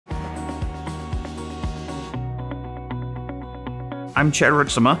I'm Chad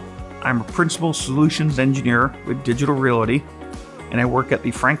Ritsema. I'm a Principal Solutions Engineer with Digital Realty, and I work at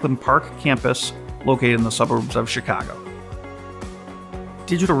the Franklin Park campus located in the suburbs of Chicago.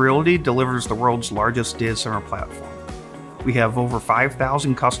 Digital Realty delivers the world's largest data center platform. We have over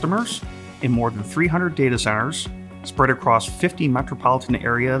 5,000 customers in more than 300 data centers spread across 50 metropolitan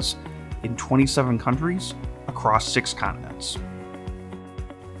areas in 27 countries across 6 continents.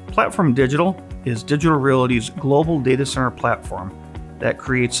 Platform Digital is Digital Realty's global data center platform that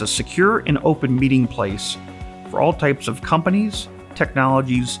creates a secure and open meeting place for all types of companies,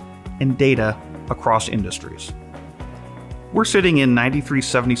 technologies, and data across industries. We're sitting in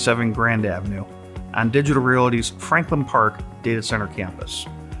 9377 Grand Avenue on Digital Realty's Franklin Park data center campus.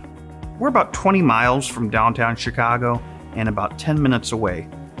 We're about 20 miles from downtown Chicago and about 10 minutes away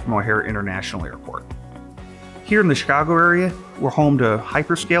from O'Hare International Airport. Here in the Chicago area, we're home to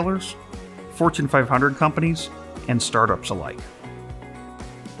hyperscalers, Fortune 500 companies, and startups alike.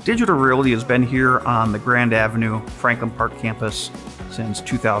 Digital Realty has been here on the Grand Avenue Franklin Park campus since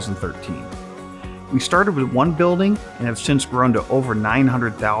 2013. We started with one building and have since grown to over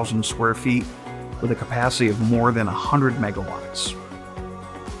 900,000 square feet with a capacity of more than 100 megawatts.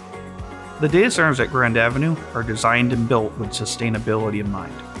 The data centers at Grand Avenue are designed and built with sustainability in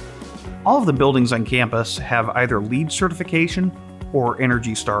mind. All of the buildings on campus have either LEED certification or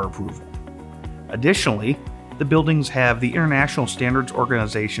ENERGY STAR approval. Additionally, the buildings have the International Standards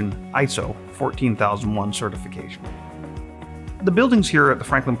Organization ISO 14001 certification. The buildings here at the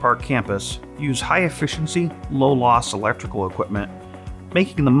Franklin Park campus use high-efficiency, low-loss electrical equipment,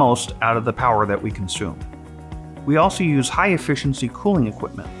 making the most out of the power that we consume. We also use high-efficiency cooling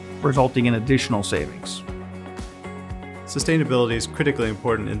equipment, resulting in additional savings. Sustainability is critically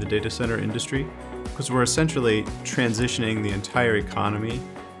important in the data center industry because we're essentially transitioning the entire economy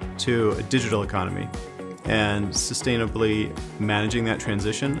to a digital economy. And sustainably managing that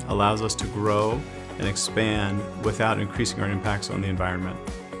transition allows us to grow and expand without increasing our impacts on the environment.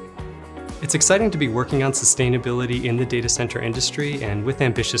 It's exciting to be working on sustainability in the data center industry and with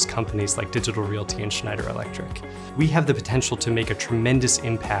ambitious companies like Digital Realty and Schneider Electric. We have the potential to make a tremendous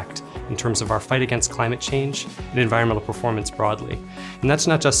impact in terms of our fight against climate change and environmental performance broadly. And that's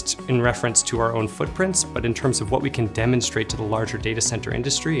not just in reference to our own footprints, but in terms of what we can demonstrate to the larger data center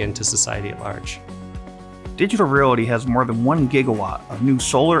industry and to society at large. Digital Realty has more than 1 gigawatt of new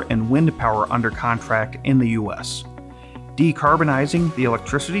solar and wind power under contract in the U.S., decarbonizing the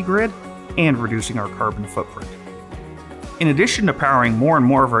electricity grid and reducing our carbon footprint. In addition to powering more and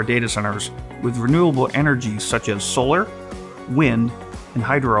more of our data centers with renewable energies such as solar, wind, and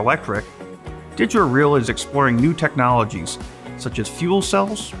hydroelectric, Digital Realty is exploring new technologies such as fuel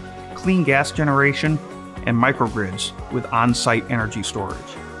cells, clean gas generation, and microgrids with on-site energy storage.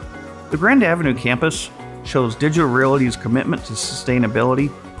 The Grand Avenue campus shows Digital Realty's commitment to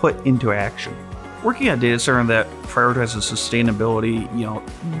sustainability put into action. Working at a data center that prioritizes sustainability,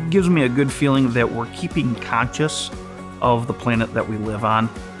 gives me a good feeling that we're keeping conscious of the planet that we live on.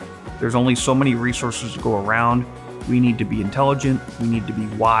 There's only so many resources to go around. We need to be intelligent, we need to be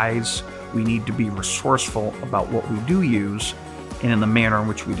wise, we need to be resourceful about what we do use and in the manner in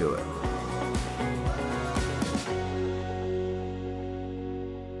which we do it.